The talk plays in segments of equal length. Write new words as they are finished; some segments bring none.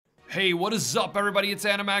Hey, what is up everybody? It's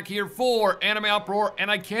Animac here for Anime Uproar, and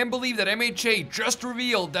I can't believe that MHA just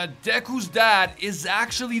revealed that Deku's dad is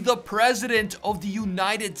actually the president of the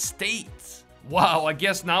United States. Wow, I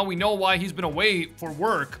guess now we know why he's been away for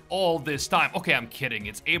work all this time. Okay, I'm kidding,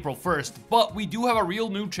 it's April 1st, but we do have a real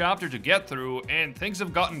new chapter to get through, and things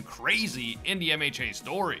have gotten crazy in the MHA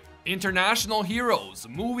story. International heroes,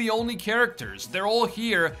 movie-only characters, they're all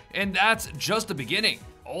here, and that's just the beginning.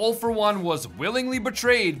 All for One was willingly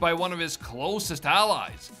betrayed by one of his closest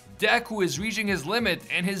allies. Deku is reaching his limit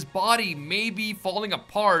and his body may be falling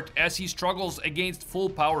apart as he struggles against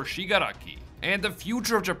full-power Shigaraki. And the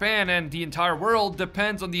future of Japan and the entire world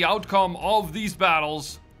depends on the outcome of these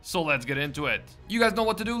battles. So let's get into it. You guys know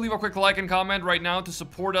what to do. Leave a quick like and comment right now to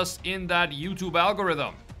support us in that YouTube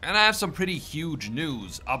algorithm. And I have some pretty huge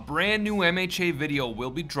news. A brand new MHA video will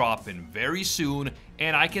be dropping very soon,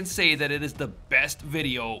 and I can say that it is the best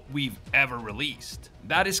video we've ever released.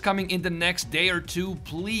 That is coming in the next day or two.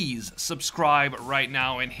 Please subscribe right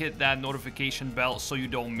now and hit that notification bell so you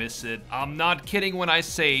don't miss it. I'm not kidding when I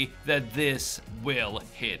say that this will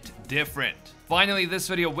hit different. Finally, this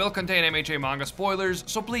video will contain MHA manga spoilers,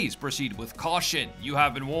 so please proceed with caution. You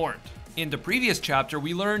have been warned. In the previous chapter,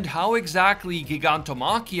 we learned how exactly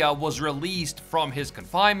Gigantomachia was released from his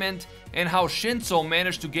confinement and how Shinso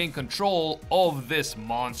managed to gain control of this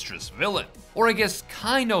monstrous villain. Or I guess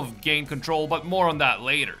kind of gain control, but more on that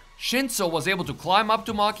later. Shinso was able to climb up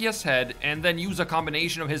to Machia's head and then use a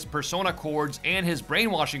combination of his persona chords and his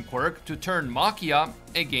brainwashing quirk to turn Machia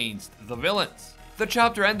against the villains. The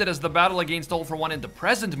chapter ended as the battle against All for One in the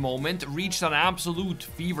present moment reached an absolute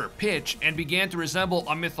fever pitch and began to resemble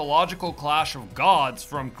a mythological clash of gods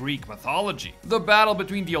from Greek mythology. The battle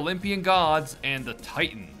between the Olympian gods and the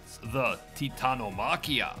Titans, the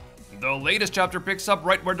Titanomachia. The latest chapter picks up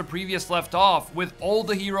right where the previous left off, with all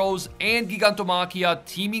the heroes and Gigantomachia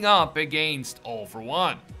teaming up against All for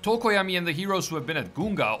One. Tokoyami and the heroes who have been at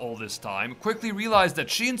Gunga all this time quickly realize that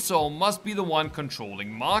Shinso must be the one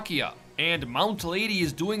controlling Machia. And Mount Lady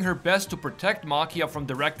is doing her best to protect Machia from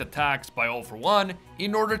direct attacks by All for One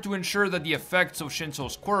in order to ensure that the effects of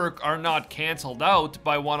Shinso's quirk are not cancelled out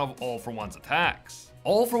by one of All for One's attacks.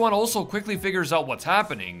 All for One also quickly figures out what's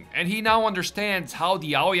happening, and he now understands how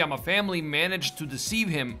the Aoyama family managed to deceive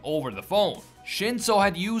him over the phone. Shinso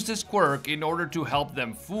had used his quirk in order to help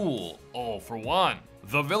them fool All for One.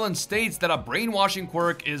 The villain states that a brainwashing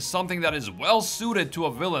quirk is something that is well suited to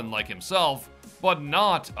a villain like himself, but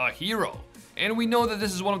not a hero. And we know that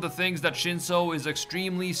this is one of the things that Shinso is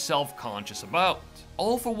extremely self-conscious about.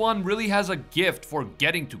 All for One really has a gift for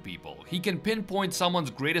getting to people. He can pinpoint someone's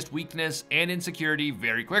greatest weakness and insecurity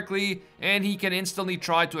very quickly, and he can instantly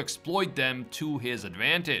try to exploit them to his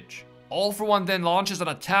advantage. All for One then launches an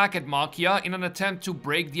attack at Machia in an attempt to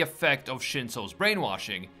break the effect of Shinso's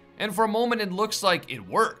brainwashing, and for a moment it looks like it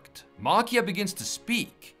worked. Machia begins to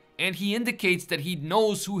speak, and he indicates that he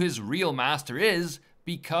knows who his real master is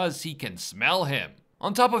because he can smell him.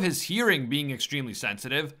 On top of his hearing being extremely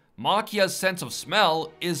sensitive, Machia's sense of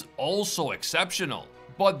smell is also exceptional.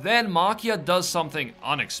 But then Machia does something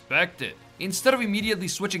unexpected. Instead of immediately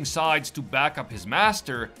switching sides to back up his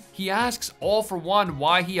master, he asks All for One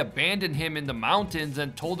why he abandoned him in the mountains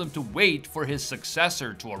and told him to wait for his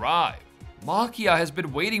successor to arrive. Machia has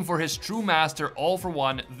been waiting for his true master All for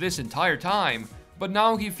One this entire time, but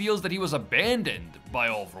now he feels that he was abandoned by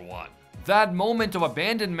All for One. That moment of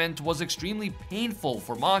abandonment was extremely painful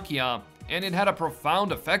for Machia, and it had a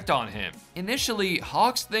profound effect on him. Initially,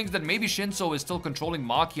 Hawks thinks that maybe Shinso is still controlling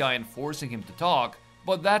Machia and forcing him to talk,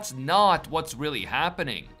 but that's not what's really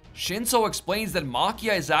happening. Shinso explains that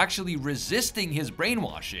Machia is actually resisting his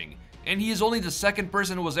brainwashing, and he is only the second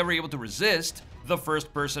person who was ever able to resist, the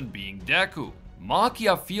first person being Deku.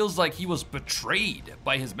 Machia feels like he was betrayed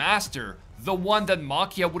by his master, the one that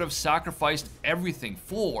Machia would have sacrificed everything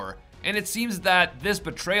for, and it seems that this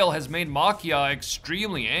betrayal has made Machia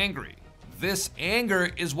extremely angry. This anger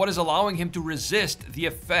is what is allowing him to resist the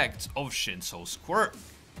effects of Shinso's quirk.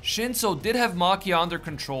 Shinso did have Machia under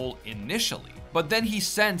control initially, but then he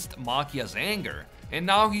sensed Machia's anger, and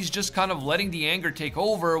now he's just kind of letting the anger take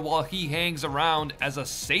over while he hangs around as a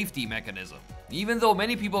safety mechanism. Even though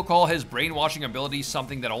many people call his brainwashing ability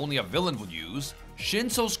something that only a villain would use,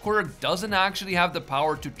 Shinso's quirk doesn't actually have the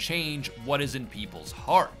power to change what is in people's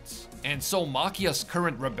hearts. And so Machia's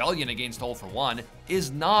current rebellion against All for One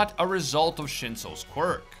is not a result of Shinso's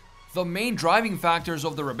quirk. The main driving factors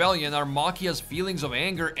of the rebellion are Machia's feelings of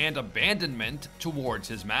anger and abandonment towards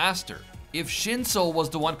his master. If Shinso was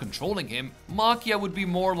the one controlling him, Machia would be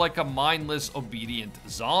more like a mindless, obedient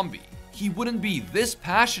zombie. he wouldn't be this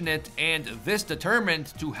passionate and this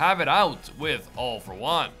determined to have it out with All For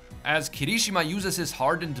One. As Kirishima uses his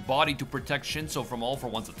hardened body to protect Shinso from All For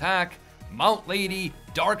One's attack, Mount Lady,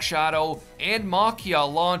 Dark Shadow, and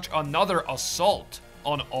Makia launch another assault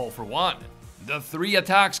on All For One. The three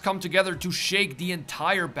attacks come together to shake the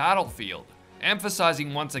entire battlefield,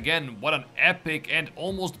 emphasizing once again what an epic and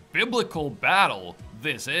almost biblical battle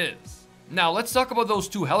this is. Now let's talk about those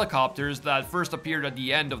two helicopters that first appeared at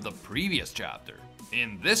the end of the previous chapter.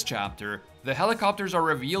 In this chapter, the helicopters are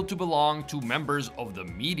revealed to belong to members of the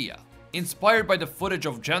media. Inspired by the footage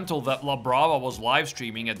of Gentle that La Brava was live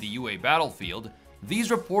streaming at the UA battlefield,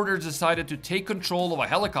 these reporters decided to take control of a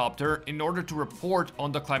helicopter in order to report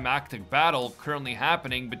on the climactic battle currently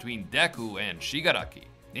happening between Deku and Shigaraki.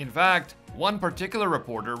 In fact, one particular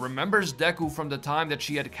reporter remembers Deku from the time that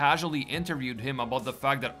she had casually interviewed him about the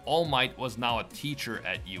fact that All Might was now a teacher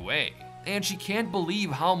at UA. And she can't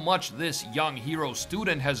believe how much this young hero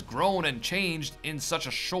student has grown and changed in such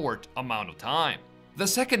a short amount of time. The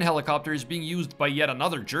second helicopter is being used by yet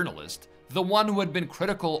another journalist, the one who had been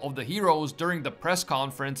critical of the heroes during the press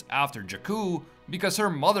conference after Jakku because her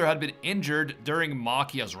mother had been injured during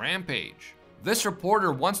Makia's rampage. This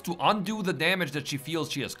reporter wants to undo the damage that she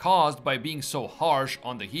feels she has caused by being so harsh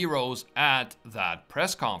on the heroes at that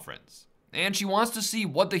press conference. And she wants to see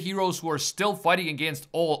what the heroes who are still fighting against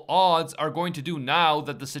all odds are going to do now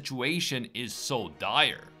that the situation is so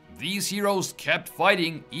dire. These heroes kept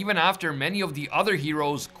fighting even after many of the other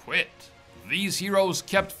heroes quit. These heroes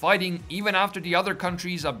kept fighting even after the other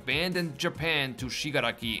countries abandoned Japan to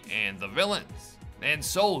Shigaraki and the villains. And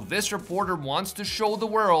so this reporter wants to show the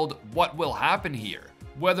world what will happen here,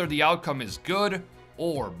 whether the outcome is good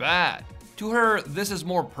or bad. To her, this is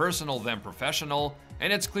more personal than professional,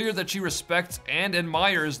 and it's clear that she respects and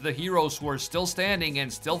admires the heroes who are still standing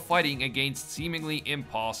and still fighting against seemingly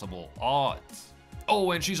impossible odds.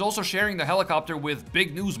 Oh, and she's also sharing the helicopter with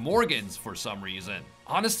Big News Morgans for some reason.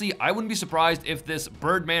 Honestly, I wouldn't be surprised if this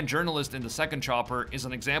Birdman journalist in the second chopper is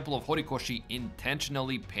an example of Horikoshi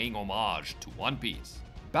intentionally paying homage to One Piece.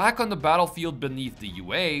 Back on the battlefield beneath the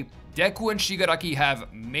UA, Deku and Shigaraki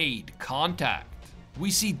have made contact.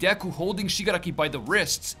 We see Deku holding Shigaraki by the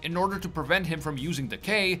wrists in order to prevent him from using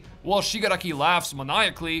Decay, while Shigaraki laughs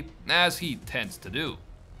maniacally, as he tends to do.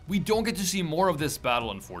 We don't get to see more of this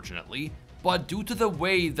battle, unfortunately, but due to the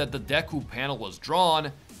way that the Deku panel was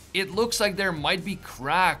drawn, it looks like there might be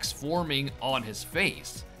cracks forming on his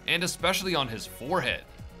face, and especially on his forehead.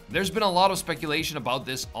 There's been a lot of speculation about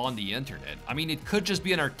this on the internet. I mean, it could just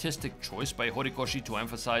be an artistic choice by Horikoshi to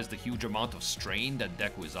emphasize the huge amount of strain that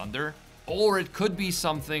Deku is under, or it could be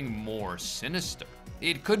something more sinister.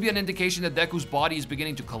 It could be an indication that Deku's body is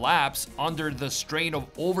beginning to collapse under the strain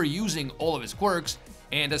of overusing all of his quirks,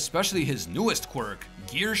 and especially his newest quirk,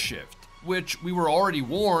 Gearshift, which we were already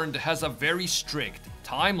warned has a very strict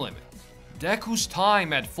time limit. Deku's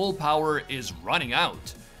time at full power is running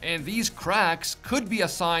out, and these cracks could be a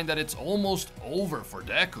sign that it's almost over for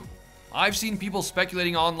Deku. I've seen people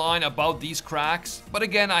speculating online about these cracks, but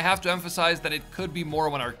again, I have to emphasize that it could be more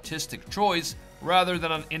of an artistic choice rather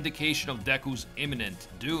than an indication of Deku's imminent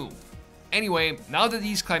doom. Anyway, now that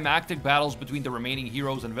these climactic battles between the remaining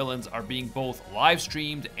heroes and villains are being both live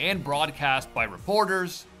streamed and broadcast by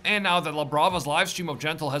reporters, and now that La Brava's livestream of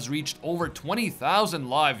Gentle has reached over 20,000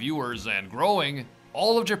 live viewers and growing,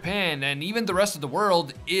 all of Japan and even the rest of the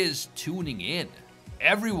world is tuning in.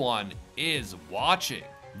 Everyone is watching.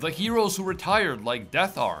 The heroes who retired like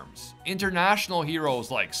Death Arms, international heroes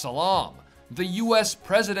like Salam, the US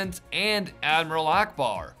President and Admiral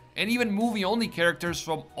Akbar, and even movie-only characters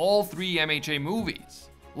from all three MHA movies,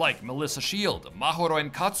 like Melissa Shield, Mahoro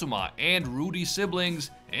and Katsuma, and Rudy's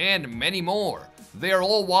siblings, and many more. They are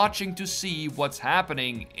all watching to see what's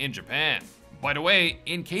happening in Japan. By the way,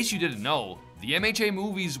 in case you didn't know, the MHA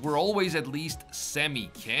movies were always at least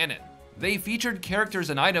semi-canon. They featured characters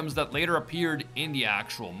and items that later appeared in the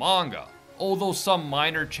actual manga, although some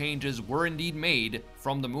minor changes were indeed made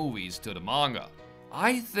from the movies to the manga.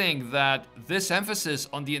 I think that this emphasis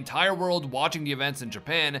on the entire world watching the events in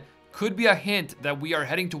Japan could be a hint that we are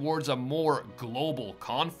heading towards a more global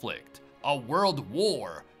conflict, a world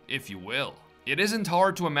war, if you will. It isn't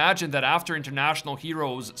hard to imagine that after international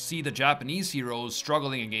heroes see the Japanese heroes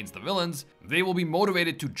struggling against the villains, they will be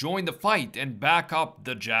motivated to join the fight and back up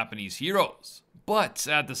the Japanese heroes. But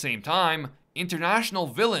at the same time, international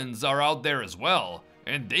villains are out there as well,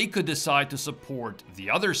 and they could decide to support the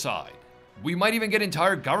other side. We might even get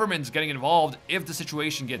entire governments getting involved if the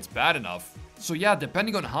situation gets bad enough. So yeah,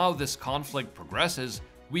 depending on how this conflict progresses,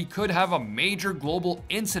 we could have a major global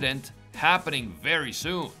incident happening very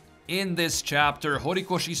soon. In this chapter,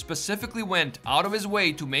 Horikoshi specifically went out of his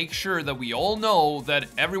way to make sure that we all know that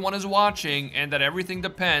everyone is watching and that everything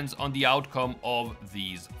depends on the outcome of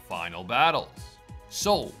these final battles.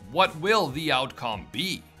 So, what will the outcome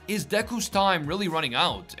be? Is Deku's time really running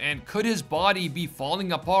out, and could his body be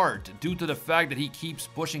falling apart due to the fact that he keeps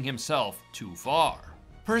pushing himself too far?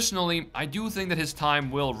 Personally, I do think that his time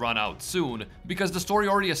will run out soon, because the story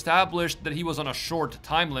already established that he was on a short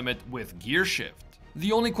time limit with Gearshift.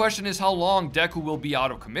 The only question is how long Deku will be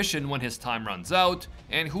out of commission when his time runs out,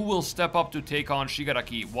 and who will step up to take on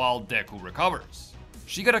Shigaraki while Deku recovers.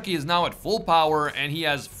 Shigaraki is now at full power and he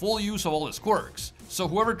has full use of all his quirks, so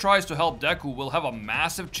whoever tries to help Deku will have a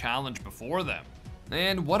massive challenge before them.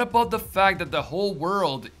 And what about the fact that the whole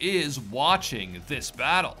world is watching this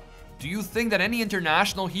battle? Do you think that any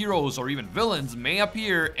international heroes or even villains may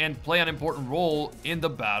appear and play an important role in the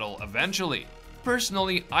battle eventually?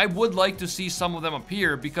 Personally, I would like to see some of them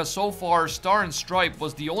appear because so far Star and Stripe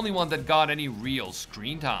was the only one that got any real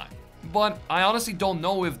screen time. But I honestly don't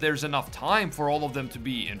know if there's enough time for all of them to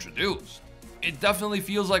be introduced. It definitely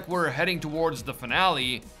feels like we're heading towards the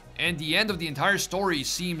finale, and the end of the entire story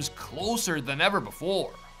seems closer than ever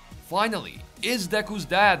before. Finally, is Deku's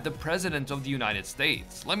dad the president of the United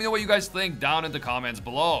States? Let me know what you guys think down in the comments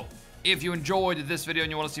below. If you enjoyed this video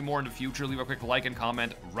and you want to see more in the future, leave a quick like and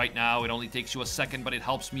comment right now. It only takes you a second, but it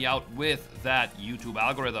helps me out with that YouTube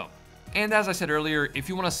algorithm. And as I said earlier, if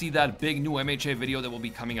you want to see that big new MHA video that will be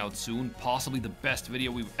coming out soon, possibly the best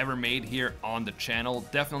video we've ever made here on the channel,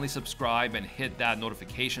 definitely subscribe and hit that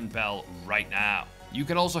notification bell right now. You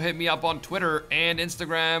can also hit me up on Twitter and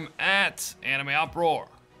Instagram at AnimeUproar.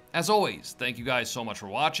 As always, thank you guys so much for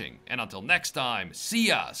watching, and until next time, see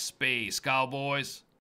ya, Space Cowboys!